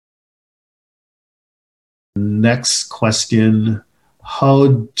next question,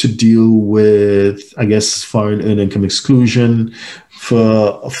 how to deal with, I guess, foreign earned income exclusion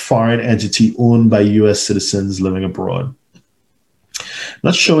for a foreign entity owned by U.S. citizens living abroad.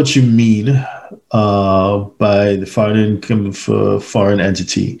 Not sure what you mean by the foreign income for foreign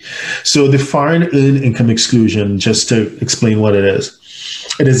entity. So the foreign earned income exclusion, just to explain what it is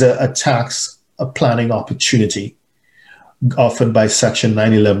a tax, a planning opportunity offered by Section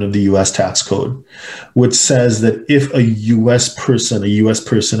 911 of the U.S. Tax Code, which says that if a U.S.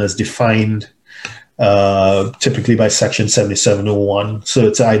 person as defined typically by Section 7701, so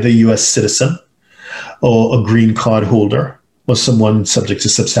it's either U.S. citizen or a green card holder, or someone subject to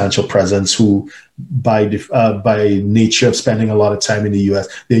substantial presence who, by nature of spending a lot of time in the U.S.,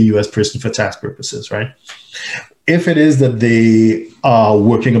 they're a U.S. person for tax purposes, right? If it is that they are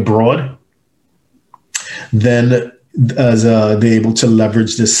working abroad, then they're able to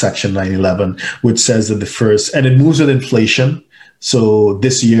leverage this Section 911, which says that the first, and it moves with inflation. So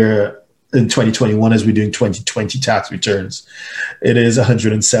this year, in 2021, as we're doing 2020 tax returns, it is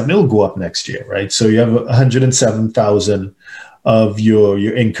 107. It'll go up next year, right? So you have 107,000 of your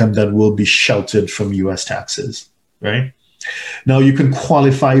income that will be sheltered from U.S. taxes, right? Now you can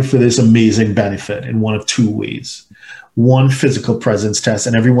qualify for this amazing benefit in one of two ways. One, physical presence test,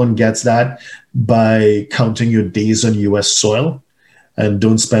 and everyone gets that by counting your days on U.S. soil, and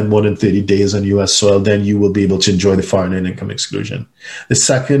don't spend more than 30 days on U.S. soil, then you will be able to enjoy the foreign earned income exclusion. The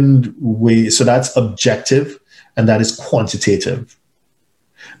second way, so that's objective, and that is quantitative.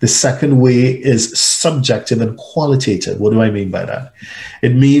 The second way is subjective and qualitative. What do I mean by that?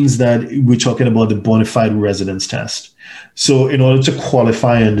 It means that we're talking about the bona fide residence test. So in order to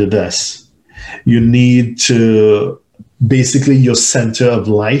qualify under this, you need to, basically your center of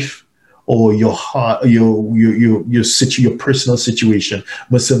life or your heart, your personal situation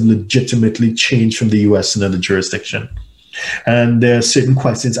must have legitimately changed from the U.S. and another jurisdiction. And there are certain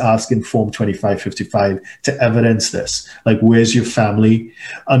questions asked in Form 2555 to evidence this. Like, where's your family?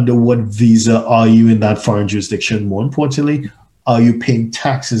 Under what visa are you in that foreign jurisdiction? More importantly, are you paying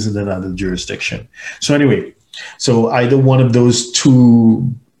taxes in another jurisdiction? So anyway, so either one of those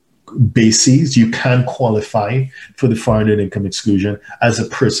two bases, you can qualify for the foreign earned income exclusion as a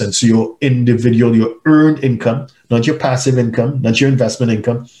person. So your individual, your earned income, not your passive income, not your investment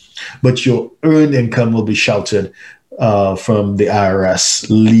income, but your earned income will be sheltered from the IRS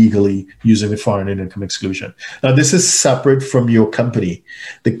legally using the foreign earned income exclusion. Now, this is separate from your company.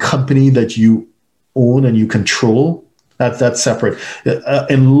 The company that you own and you control, that's separate.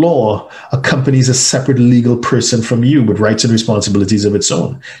 In law, a company is a separate legal person from you with rights and responsibilities of its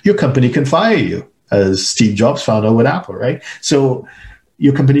own. Your company can fire you, as Steve Jobs found out with Apple, right? So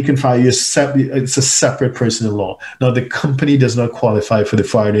your company can fire you. It's a separate person in law. Now, the company does not qualify for the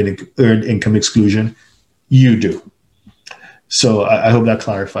foreign earned income exclusion. You do. So I hope that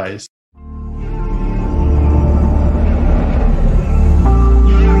clarifies.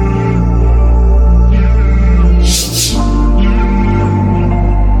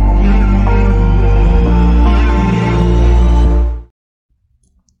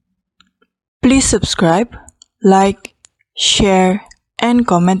 Please subscribe, like, share, and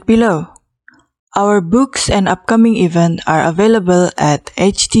comment below. Our books and upcoming events are available at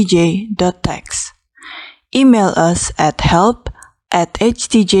htj.tax. Email us at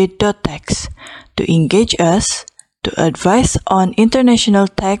help@htj.tax to engage us, to advise on international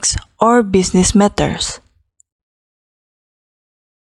tax or business matters.